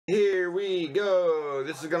Here we go.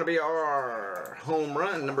 This is going to be our home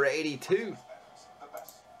run, number 82.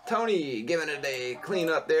 Tony giving it a clean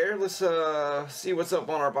up there. Let's see what's up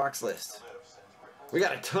on our box list. We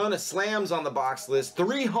got a ton of slams on the box list.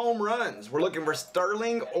 3 home runs. We're looking for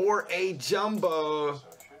Sterling or a jumbo.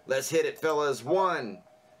 Let's hit it, fellas. 1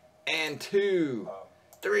 and 2,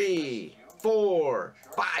 3, 4,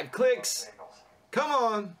 5 clicks. Come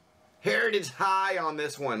on. Heritage High on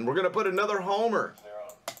this one. We're going to put another homer.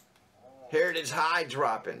 Heritage High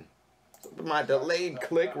dropping. My delayed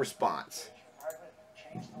click response.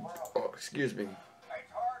 Oh, excuse me.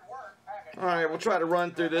 Alright, we'll try to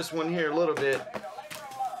run through this one here a little bit.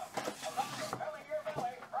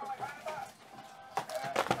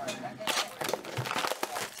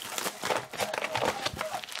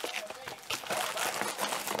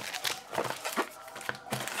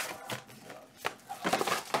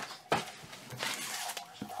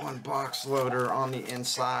 One box loader on the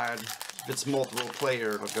inside. If it's multiple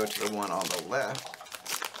player, it'll go to the one on the left.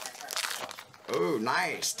 Oh,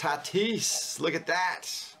 nice. Tatis. Look at that.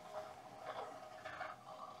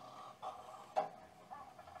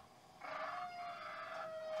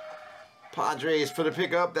 Padres for the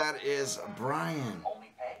pickup. That is Brian.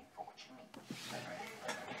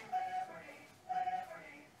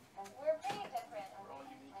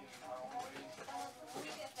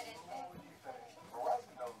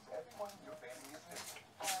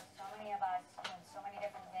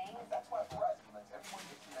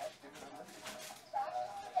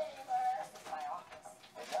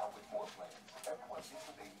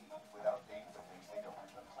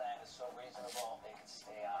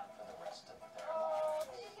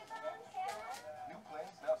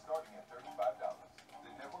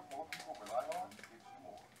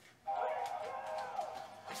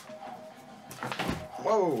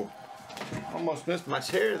 Whoa, almost missed my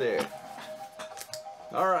chair there.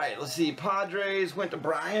 Alright, let's see. Padres went to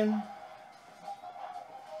Brian.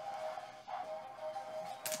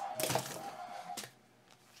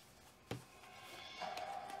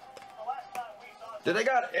 Did they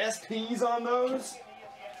got SPs on those?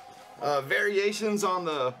 Variations on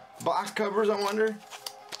the box covers, I wonder?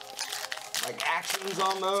 Like actions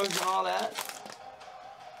on those and all that?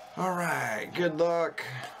 Alright, good luck.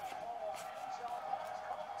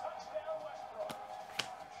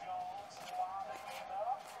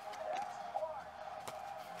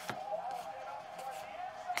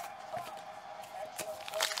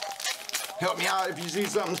 Help me out if you see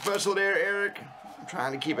something special there, Eric. I'm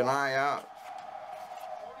trying to keep an eye out.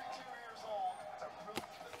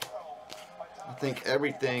 I think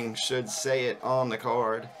everything should say it on the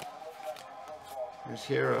card. Here's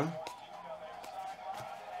Hero.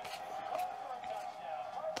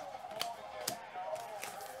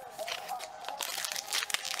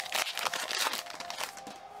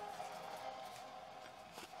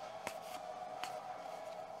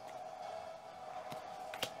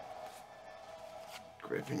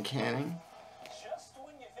 Griffin Canning. Just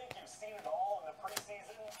when you think you've seen it all in the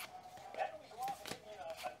preseason, then we go out and give you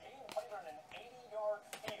a game played on an 80-yard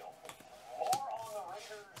field. More on the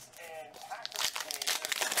Raiders and Packers game.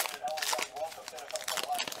 Welcome to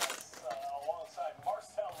NFL alongside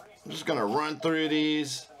Marcel Reese. I'm just gonna run through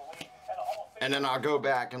these, and then I'll go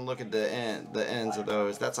back and look at the ends of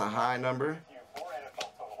those. That's a high number.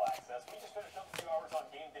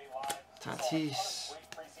 Tatis.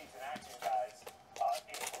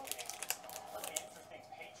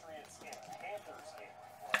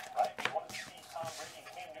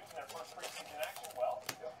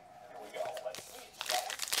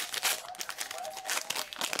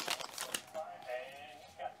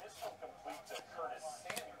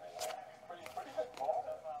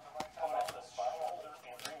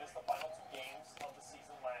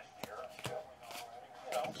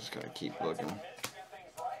 I'm just gonna keep looking.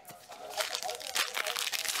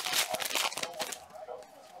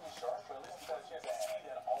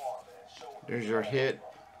 There's your hit.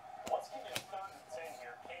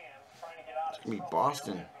 It's gonna be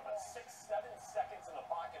Boston.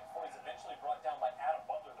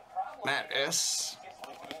 Matt S.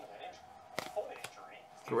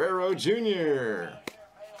 Guerrero Jr.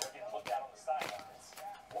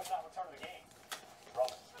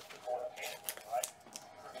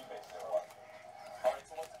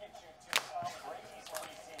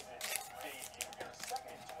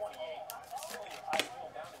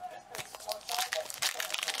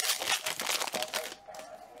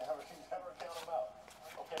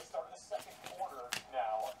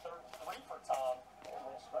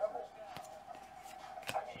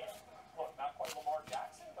 Look, not quite Lamar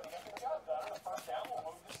Jackson, but he got the job done. The first down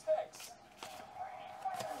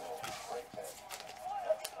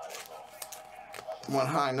One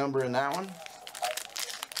high number in that one.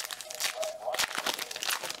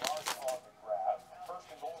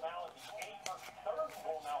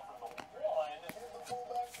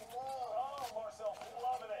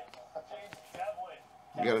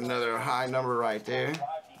 You got another high number right there.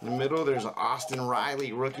 In the middle, there's an Austin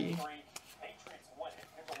Riley rookie.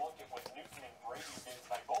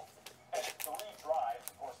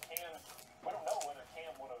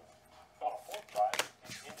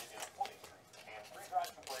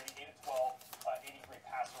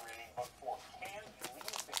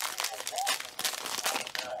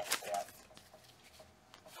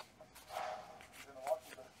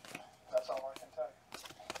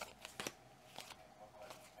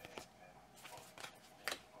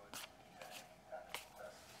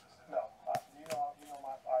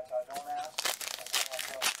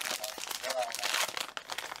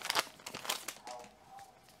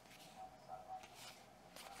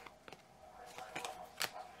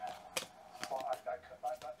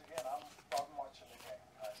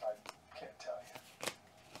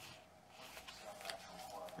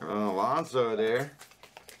 Alonso there.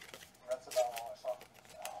 That's about all I saw.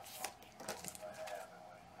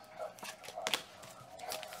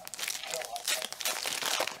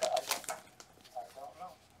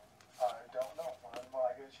 I don't know. When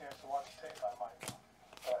I get a chance to watch the tape, I might know.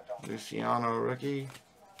 But I don't. Luciano rookie.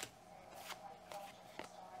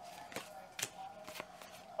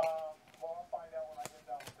 Well, I'll find out when I get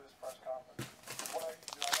done with this press conference. What I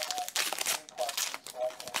do, I don't have any questions, so I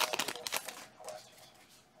can't answer those questions.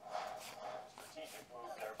 Strategic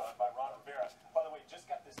move there by Ron Rivera. By the way, just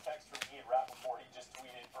got this text from Ian Rappaport. He just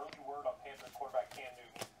tweeted early word on Panthers quarterback Cam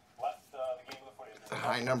Newton left the game of the footage. The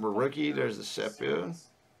high number rookie. There's the Sepia.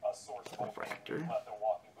 Refractor. Left their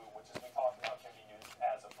walking boot, which as we talked about can be used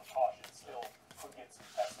as a precaution. Still could get some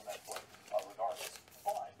tests on that foot, regardless.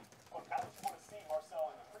 But look, how would you want to see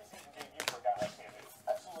Marcel in the preseason debut for a guy like Cam Newton?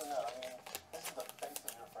 Absolutely not. I mean, this is the face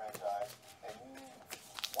of your franchise, and you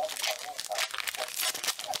want to prioritize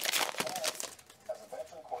as a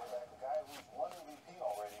veteran quarterback, a guy who's won MVP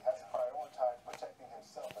already has to prioritize protecting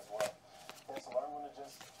himself as well. He has to learn when to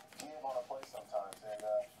just give on a play sometimes, and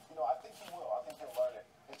I think he will. I think he'll learn it.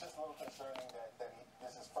 It's just a little concerning that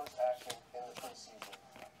this is his first action in the preseason,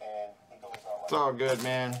 and he goes out like It's all good,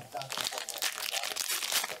 man.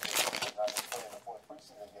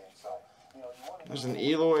 There's an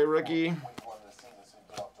Eloy rookie.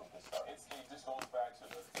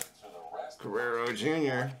 Guerrero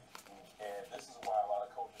Jr. And this is why a lot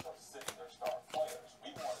of coaches are sitting their star players.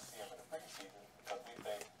 We want to see them in the preseason because we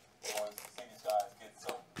think they want to see these guys get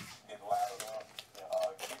lathered up,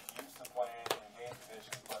 get used to playing in game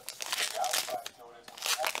conditions. But the outside shoulders, when you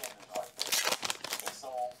have injuries like this, and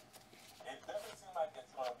so it doesn't seem like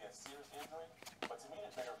it's going to be a serious injury. But to me,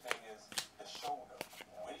 the bigger thing is the shoulder.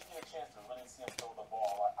 We didn't get a chance to really see him throw the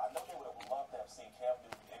ball. I know they would have loved to have seen Cam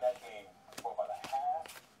Newton in that game for about a half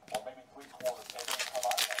or maybe 3/4, and then come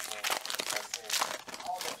out of that game and say,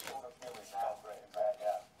 how is that shoulder feeling now?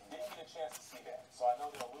 Didn't get a chance to see that. So I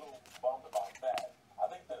know they're a little bummed about that.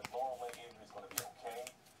 I think the lower leg injury is going to be okay.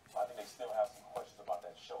 I think they still have some questions about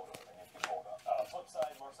that shoulder and if it hold up. Flip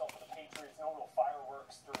side, Marcel, for the Patriots, no real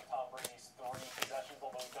fireworks during Tom Brady's 3 possessions,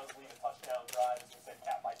 although he does lead a touchdown drive, as we said,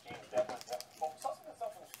 capped by James Devlin. Well, something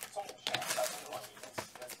social chat.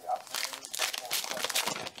 That's the opportunity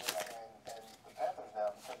and the Panthers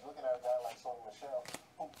now, because looking at a guy like Sony Michel,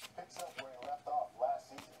 who picks up where he left off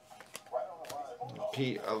last season, right on the line.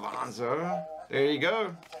 Pete Alonso. There you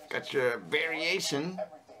go. Got your variation.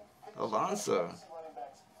 Alonso.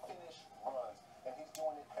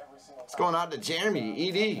 It's going out to Jeremy,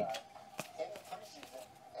 ED.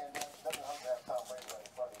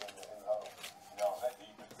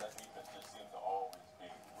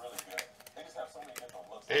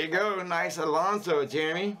 There you go. Nice Alonso,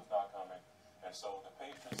 Jeremy. And so the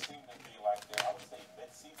Patriots seem to be like they're, I would say,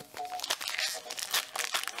 mid-season form.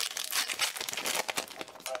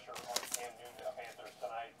 Pressure on Cam Newton and the Panthers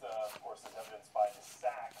tonight, of course, is evidenced by the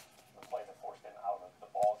sack, the play that forced him out of the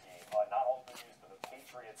ball game. Not all good news for the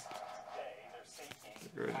Patriots today. Their safety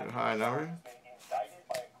High number. has been indicted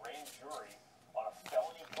by a grand jury on a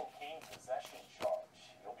felony cocaine possession charge.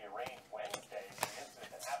 He'll be arraigned Wednesday for the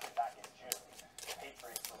incident that happened back in June. The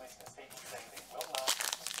Patriots releasing a statement saying they will not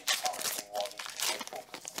be commenting while the April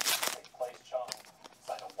proceedings take place. Chung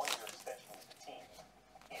signed a 1-year extension with the team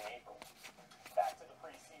in April. Back to the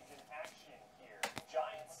preseason action here.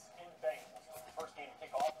 Giants and Bengals. The first game to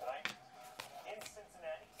kick off tonight in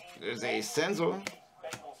Cincinnati. There's a Senzel.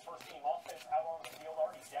 Bengals first team offense out on the field,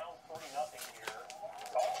 already down 3-0 here.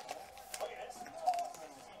 Look at this.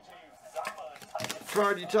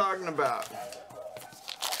 Card you talking about?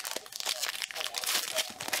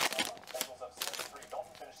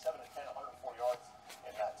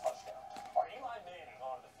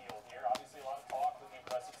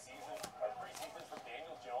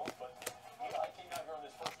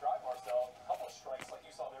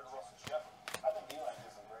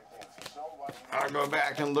 I'll go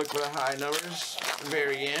back and look for the high numbers at the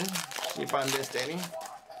very end. See if I missed any. One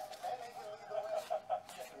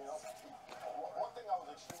thing I was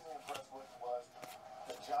extremely impressed with was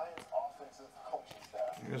the Giants' offensive coaching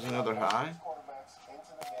staff. Here's another high. Quarterbacks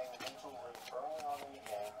into the game, into a room early on in the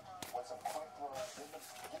game with some quick throws,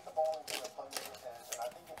 get the ball into the playmaker's hands, and I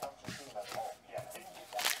think it helps your team as a whole. Yeah, didn't get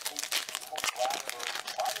that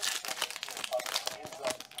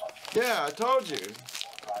Yeah, I told you.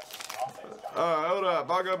 Hold up.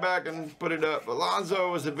 I'll go back and put it up.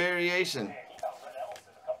 Alonso was a variation.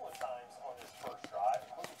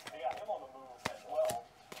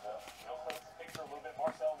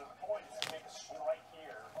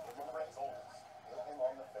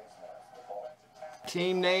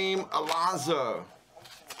 Team name Alonso.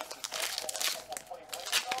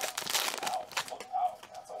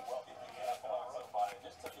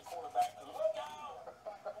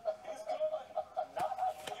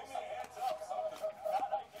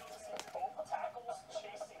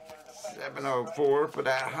 $704 for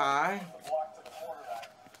that high.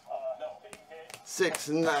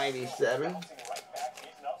 $697.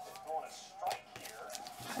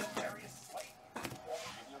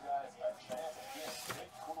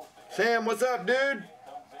 Sam, what's up, dude?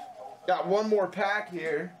 Got one more pack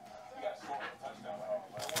here.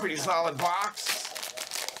 Pretty solid box.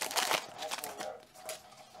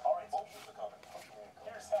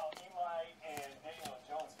 Here's how Eli and Daniel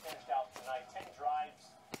Jones finished out tonight. 10 drives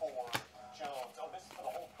for Jones. Oh, this is for the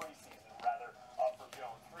whole preseason, rather, for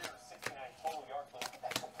Jones. 369 total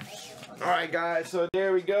yards. All right, guys, so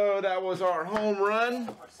there we go. That was our home run.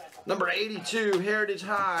 Number 82, Heritage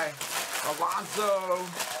High. Alonso,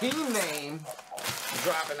 team name,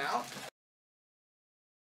 dropping out.